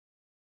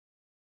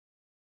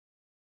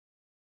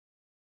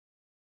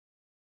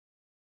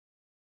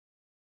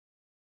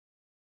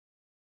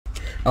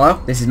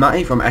Hello, this is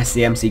Matty from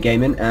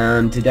SCMCGaming,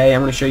 and today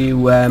I'm going to show you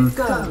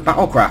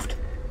Battlecraft.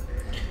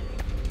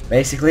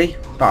 Basically,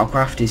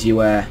 Battlecraft is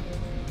you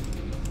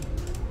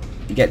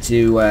get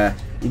to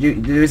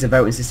there is a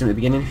voting system at the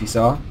beginning, if you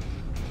saw,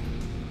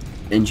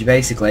 and you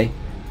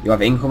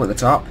have income at the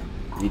top.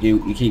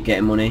 You keep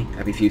getting money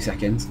every few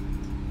seconds.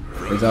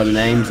 There's all the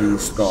names and the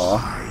score,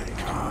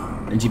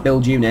 and you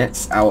build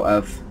units out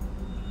of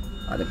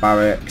the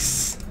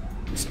barracks,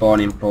 the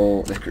spawning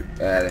pool,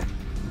 the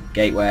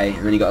gateway,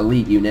 and then you've got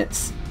elite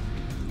units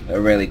that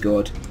are really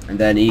good, and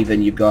then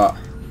even you've got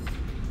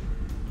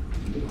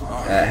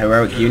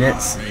heroic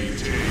units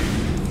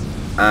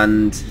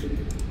and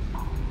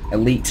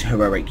elite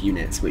heroic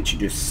units, which are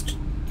just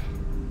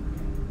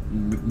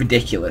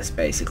ridiculous.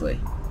 Basically,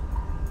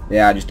 they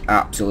are just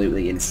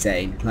absolutely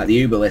insane. Like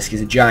the Uberlisk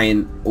is a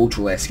giant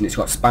ultralisk, and it's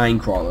got spine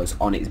crawlers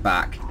on its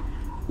back,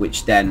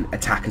 which then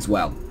attack as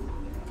well.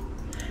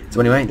 So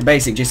anyway, the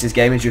basic gist of this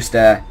game is just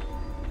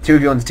two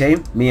of you on the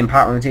team, me and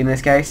Pat are on the team in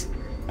this case.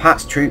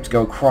 Pat's troops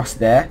go across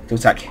there to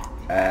attack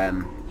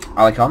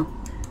Alicon.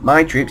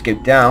 My troops go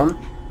down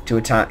to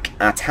attack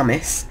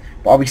Artemis,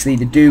 but obviously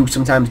they do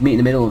sometimes meet in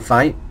the middle of the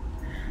fight.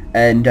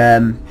 And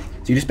so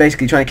you're just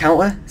basically trying to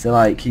counter. So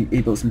like he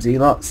built some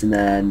Zealots, and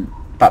then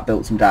Pat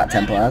built some Dark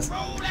Templars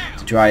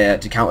to try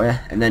to counter.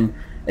 And then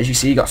as you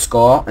see, you got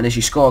score, and as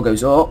your score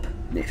goes up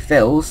and it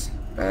fills,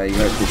 you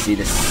hopefully see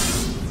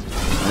this.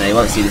 No, you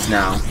won't see this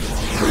now,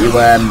 but you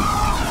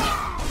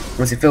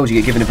once it fills, you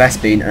get given a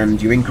Vespine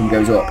and your income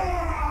goes up.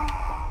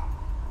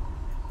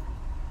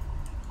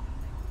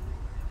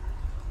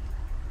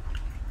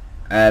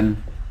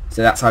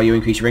 So that's how you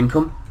increase your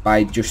income,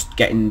 by just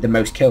getting the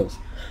most kills.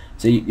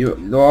 So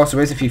there also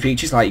is a few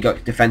features, like you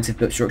got defensive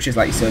built structures,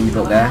 like you saw you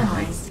built there,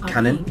 like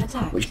cannon,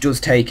 which does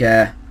take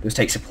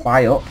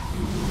supply up,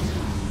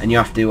 and you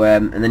have to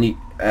and then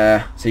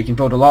so you can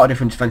build a lot of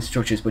different defensive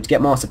structures. But to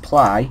get more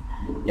supply,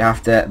 you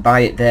have to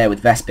buy it there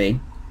with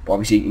Vespine. But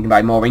obviously you can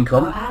buy more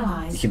income,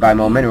 you can buy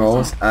more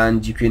minerals,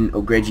 and you can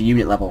upgrade your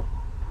unit level.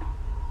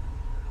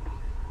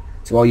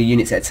 So all your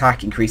units that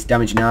attack increase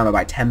damage and armor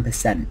by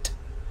 10%.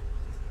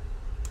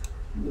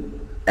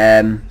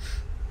 There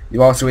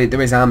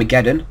is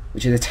Armageddon,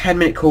 which is a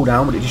 10-minute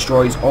cooldown, but it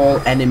destroys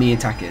all enemy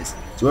attackers.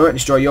 So it won't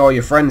destroy all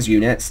your friends'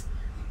 units,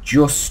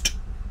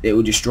 it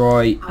will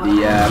destroy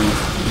the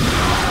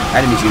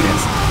enemy's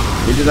units.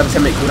 It does have a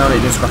 10-minute cooldown,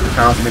 it does scrap the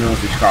powerful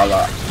minerals, which is quite a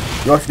lot.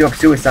 You also do have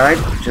Suicide,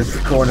 which is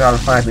cooled down in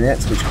 5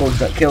 minutes, which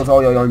kills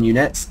all your own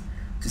units.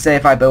 So say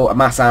if I built a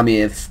mass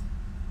army of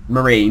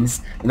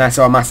Marines, and I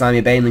saw a mass army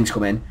of Banelings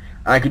come in,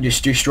 I could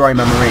just destroy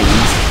my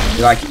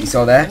Marines, like you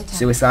saw there,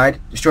 Suicide.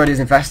 Destroy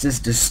his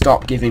infestors to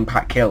stop giving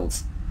Pat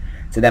kills.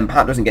 So then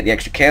Pat doesn't get the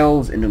extra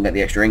kills and doesn't get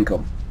the extra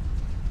income.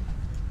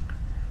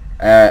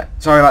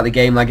 Sorry about the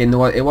game lagging.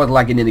 It was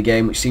lagging in the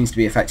game, which seems to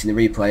be affecting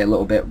the replay a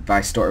little bit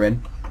by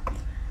stuttering.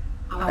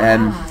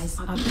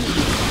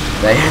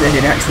 They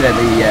did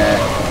accidentally.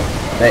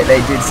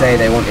 They did say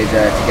they wanted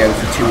to go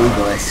for 2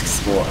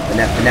 Uberlisks, but they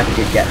never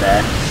did get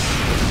there.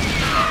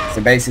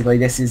 So basically,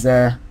 this is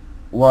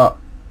what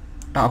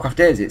Battlecraft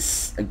is.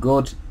 It's a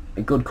good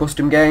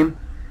custom game.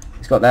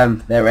 It's got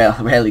them. They're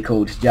really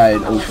cool,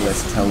 giant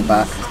ultralisks held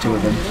back. There's 2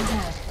 of them.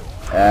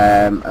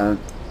 And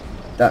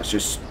that's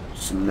just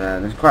some.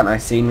 There's quite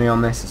nice scenery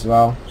on this as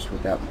well, just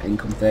with that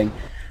income thing.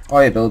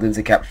 All your buildings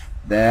are kept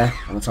there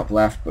on the top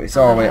left, but it's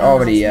already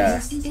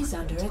hotkey,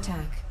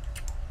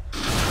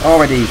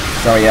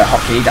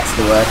 that's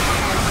the word.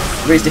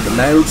 There is different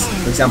modes.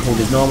 For example,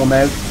 there's normal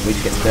mode,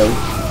 which gets built.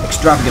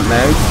 Extravagant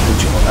mode,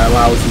 which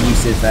allows the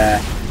use of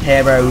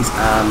heroes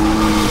and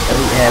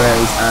elite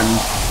heroes, and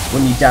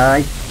when you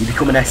die, you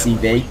become an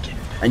SCV,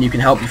 and you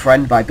can help your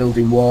friend by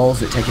building walls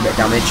that take a bit of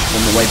damage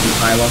from away from the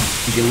pylon,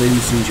 because you lose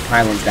as soon as your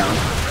pylon's down.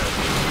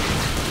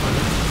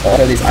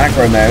 Also there's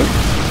aggro mode,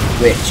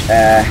 which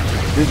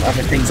doesn't have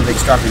the things of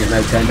extravagant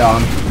mode turned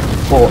on,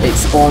 but it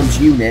spawns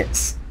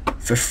units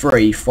for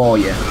free for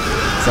you.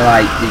 So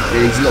like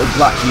these little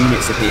black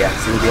units appear,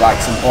 so there'll be like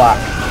some black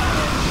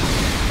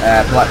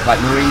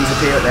Marines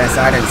appear at their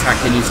side and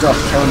attacking you stuff,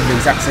 killing them, do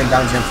the exact same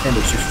damage and everything,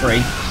 but it's just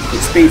free.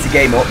 It speeds the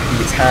game up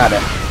because it's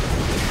harder.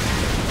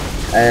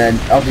 And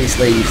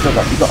obviously you've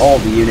got all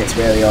the units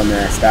really on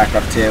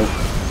Starcraft 2,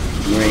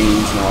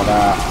 Marines and all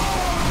that.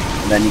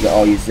 And then you got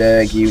all your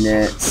Zerg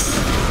units.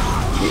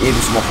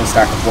 Even some off on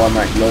Starcraft 1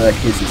 like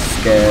Lurkers and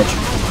Scourge.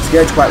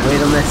 Scourge quite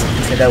weird on this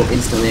because they don't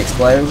instantly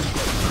explode,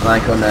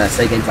 like on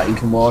say games like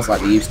Income Wars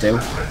like they used to.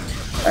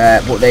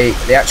 But they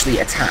actually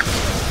attack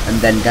and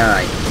then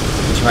die,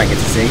 which you might get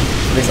to see.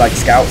 There's like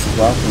scouts as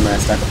well from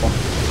Starcraft 1.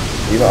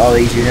 So you've got all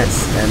these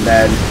units, and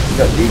then you've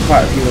got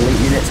quite a few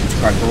elite units, which are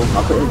quite cool.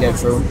 I'll quickly go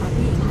through them.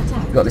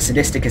 You've got the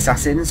Sadistic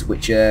Assassins,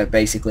 which are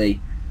basically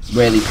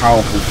really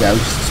powerful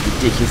ghosts,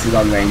 ridiculously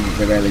long range,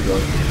 they're really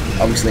good.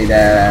 Obviously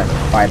they're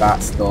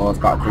Bibats, Thors,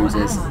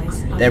 Battlecruisers.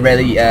 They're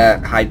really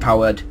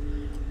high-powered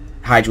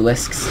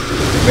Hydralisks,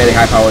 really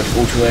high-powered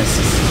Ultralisks.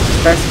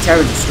 Especially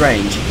Terrans are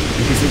strange,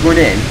 because they run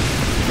in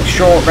a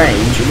short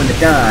range, and when they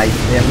die,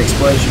 they have an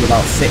explosion of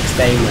about 6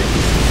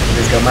 Banelings.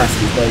 They just go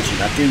massive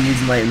explosion. I do use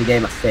them later in the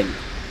game, I think.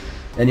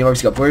 Then you've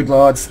obviously got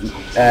Broodlords,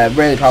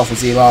 really powerful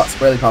Zealots,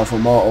 really powerful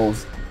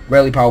Mortals,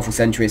 really powerful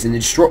Sentries, and the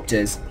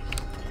Disruptors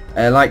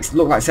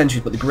look like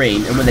Sentries but they're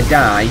green, and when they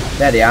die,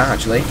 there they are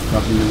actually,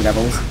 the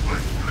Devils.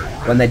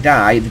 When they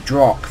die, they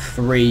drop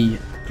 3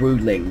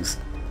 Broodlings.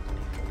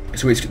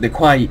 So they're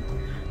quite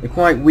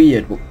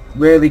weird, but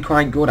really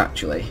quite good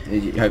actually.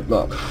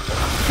 Look,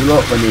 if you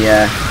look when they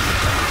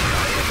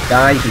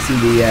die, you can see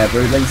the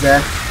Broodlings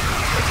there.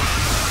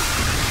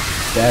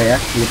 There, yeah,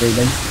 see the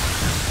Broodlings.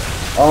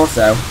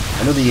 Also,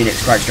 another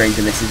unit's quite strange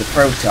in this is the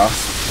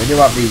Protoss. They do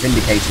have these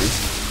Indicators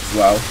as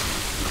well,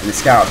 and the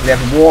Scouts. They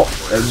have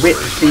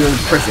Whitfield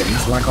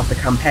prisms, like off the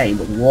campaign,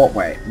 but warp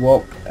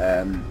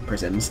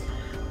prisms.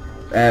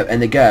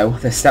 And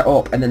they're set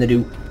up, and then they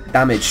do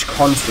damage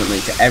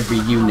constantly to every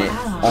unit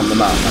on the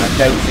map. And I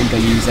don't think no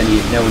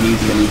one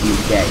uses any of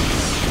these games,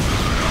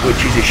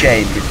 which is a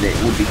shame because it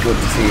would be good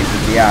to see it,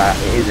 because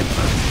it is a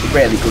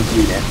really good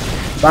unit.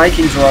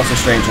 Vikings are also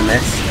strange on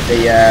this.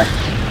 They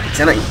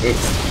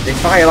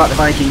fire like the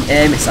Viking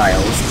air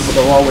missiles, but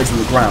they're always on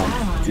the ground.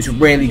 So it's a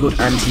really good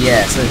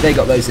anti-air. So if they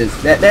got those,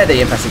 they're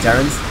the infested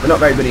Terrans. They're not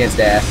very good against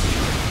air,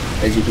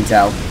 as you can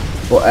tell.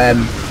 But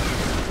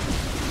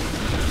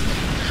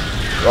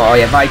oh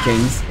yeah,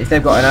 Vikings. If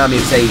they've got an army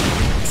of say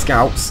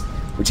Scouts,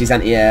 which is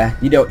anti-air,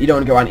 you don't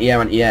want to go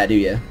anti-air, do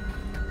you?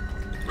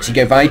 So you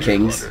go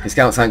Vikings, because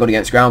Scouts aren't good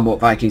against ground, but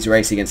Vikings are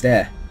ace against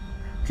air.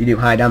 So you do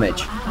high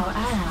damage.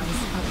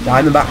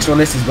 Diamondbacks are on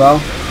this as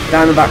well.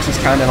 Diamondbacks is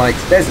kind of like,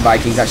 there's the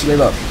Vikings actually,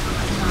 look.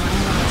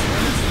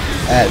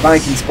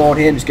 Vikings spawn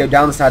here and just go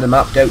down the side of the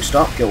map, don't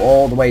stop, go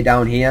all the way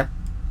down here.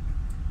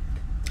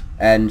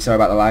 And sorry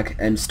about the lag,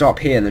 and stop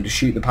here and then just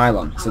shoot the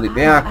pylon. So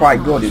they are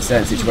quite good in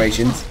certain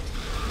situations.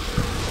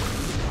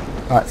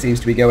 That seems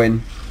to be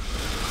going,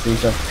 seems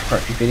to have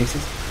quite a few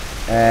Phoenixes.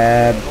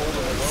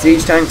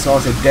 Siege tanks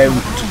also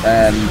don't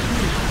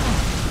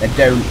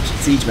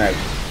siege mode.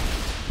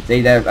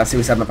 I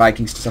suicide my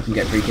Vikings to stop them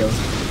get free kills.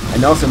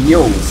 And also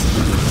mules.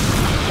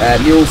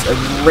 Mules are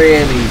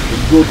really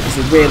good. It's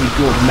a really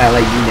good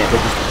melee unit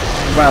that just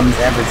rams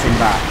everything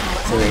back.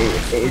 So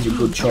it is a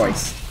good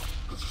choice.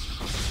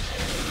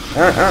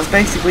 That's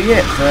basically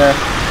it for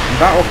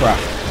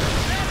Battlecraft.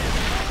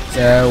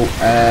 So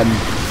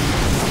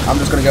I'm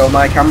just going to go on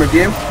my camera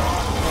view.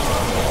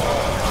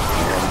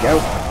 There we go.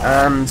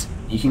 And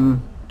you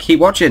can keep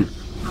watching.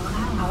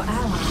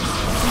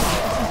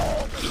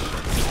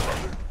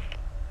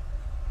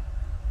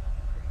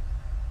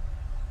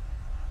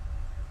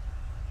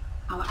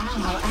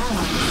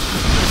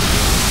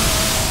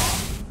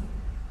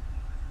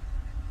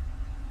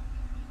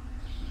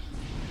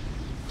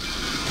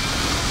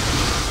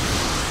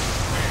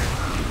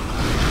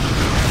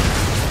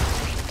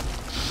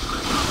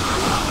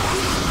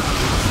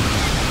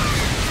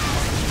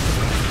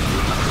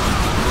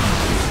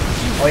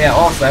 Oh yeah,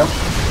 also,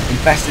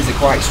 Infestors are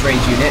quite a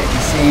strange unit.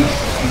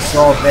 You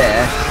saw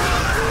there,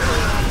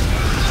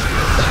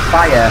 the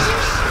fire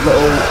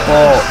little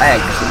ball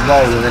eggs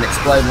roll and then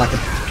explode like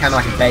kind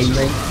of like a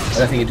Bailey. I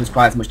don't think it does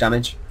quite as much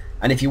damage.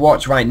 And if you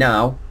watch right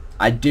now,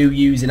 I do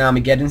use an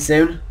Armageddon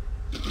soon.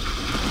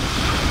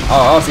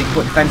 Oh, also you can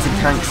put defensive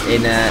tanks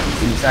in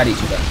inside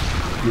each other.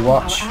 If you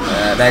watch,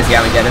 there's the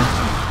Armageddon,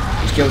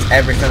 which kills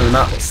everything on the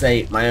map. Let's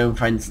say my own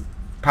friends'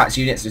 Pat's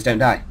units just don't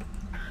die.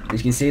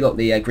 As you can see, look,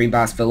 the green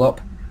bars fill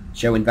up,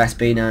 showing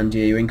Vespine, and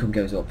your income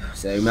goes up.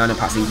 So my own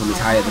Pat's income is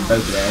higher than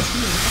both of theirs.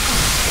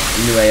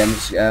 Anyway, I'm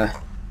just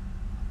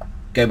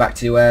go back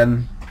to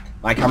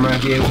my camera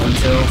view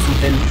until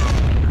something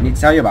I need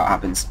to tell you about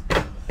happens.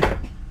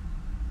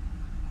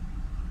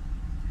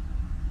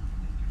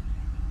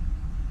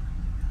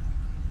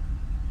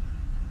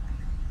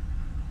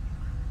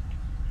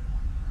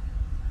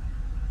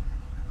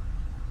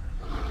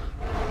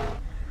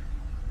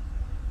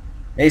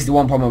 Here's the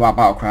one problem about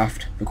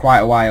Battlecraft. For quite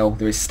a while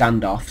there is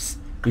standoffs,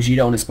 because you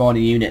don't want to spawn a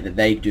unit that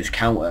they just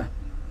counter.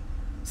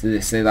 So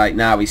like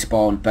now we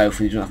spawned both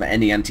and you don't have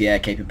any anti-air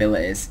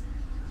capabilities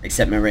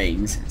except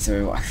Marines,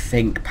 so I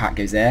think Pat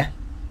goes there.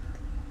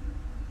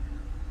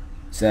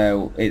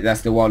 So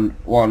that's the one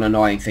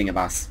annoying thing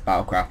about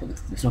Battlecraft, but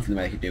there's nothing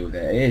they can do with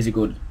it. It is a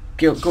good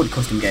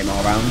custom game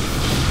all around.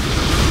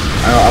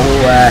 I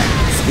will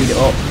speed it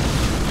up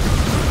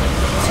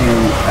to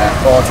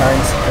 4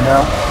 times for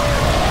now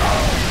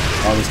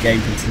while this game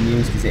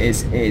continues, because it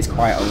is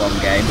quite a long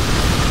game.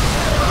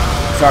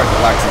 Sorry if it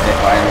lags a bit,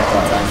 but I am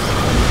 4 times.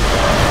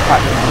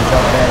 Pat did a good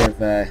job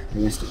there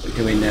of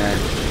doing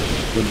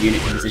good unit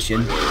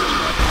composition,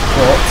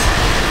 but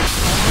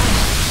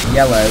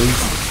yellows,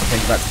 I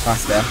think that's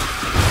faster,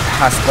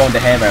 has spawned a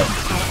hero,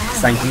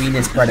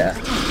 Sanguinis Predator.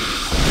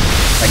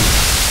 I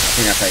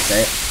think that's how you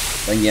say it.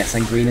 Then yeah,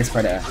 Sanguinis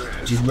Predator,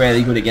 which is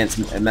really good against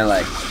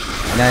melee.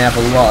 And then I have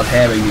a lot of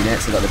hero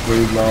units. I've got the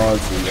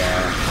Broodlords, the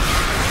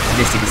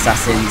Sadistic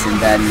Assassins,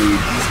 and then the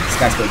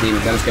Skyscraper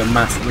Demons. I just go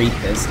Mass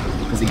Reapers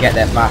because they get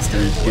there faster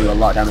and do a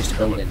lot of damage to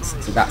buildings.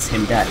 So that's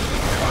him dead.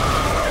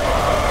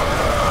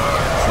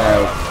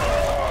 So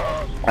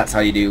that's how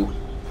you do.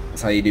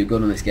 That's how you do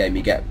good on this game.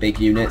 You get big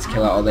units,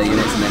 kill out all their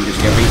units, and then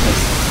just go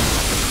Reapers.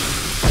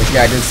 This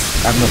guy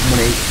does have enough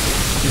money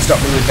He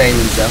stopped me with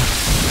Banelands though.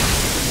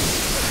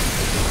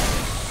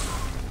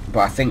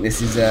 But I think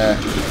this is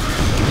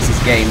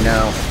game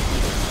now.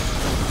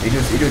 He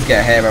does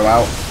get a hero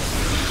out.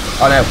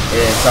 Oh no,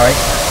 sorry.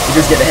 He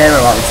does get the hero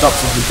out and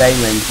stops us with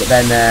Banelands, but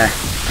then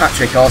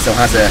Patrick also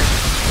has a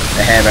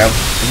hero.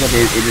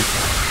 He just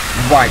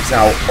wipes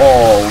out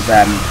all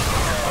them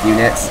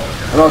units.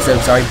 And also,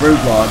 sorry,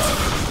 Broodlords,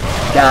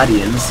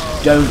 Guardians,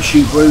 don't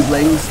shoot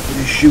Broodlings, they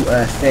just shoot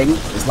a thing.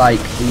 It's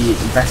like the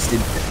infested,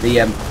 the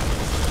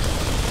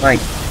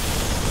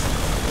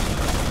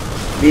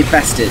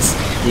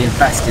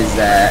infestors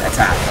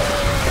attack,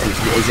 which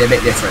is a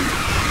bit different.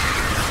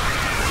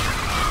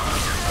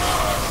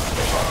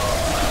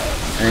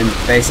 And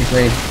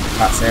basically,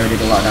 that Sarah did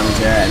a lot of damage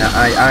there, and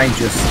I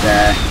just,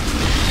 as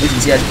you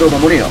can see, I just build my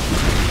money up,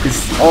 because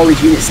all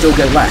these units still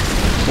go left,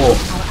 but,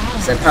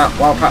 so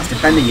while Pat's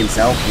defending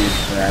himself with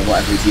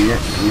whatever his unit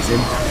is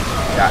using,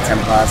 Dark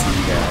Templars and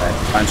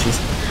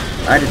Banshees,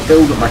 I just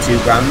build up my 2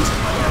 grand,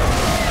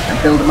 and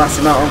build a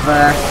massive amount of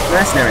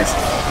mercenaries.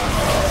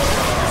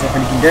 There's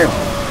nothing he can do.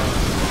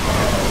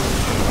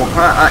 But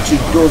Pat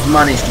actually does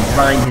manage to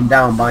grind him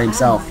down by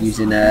himself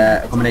using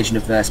a combination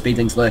of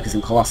Speedlings, Lurkers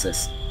and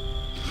Colossus.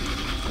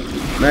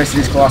 Most of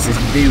his Colossus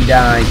do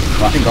die,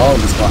 well I think all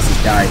of his Colossus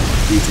die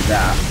due to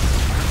that.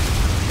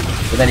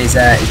 But then his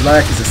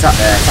Lurkers are sat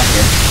there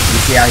attacking. You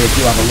see how he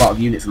do have a lot of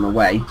units on the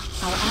way.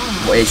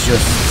 But it's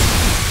just,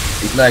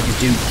 his Lurkers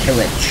do kill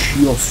it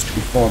just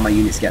before my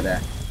units get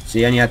there. So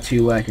he only had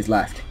 2 Lurkers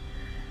left.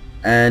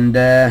 And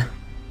that's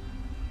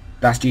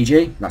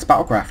GG, that's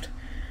Battlecraft.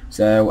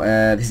 So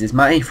this is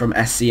Matty from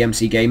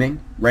SCMCGaming.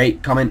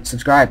 Rate, comment,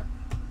 subscribe.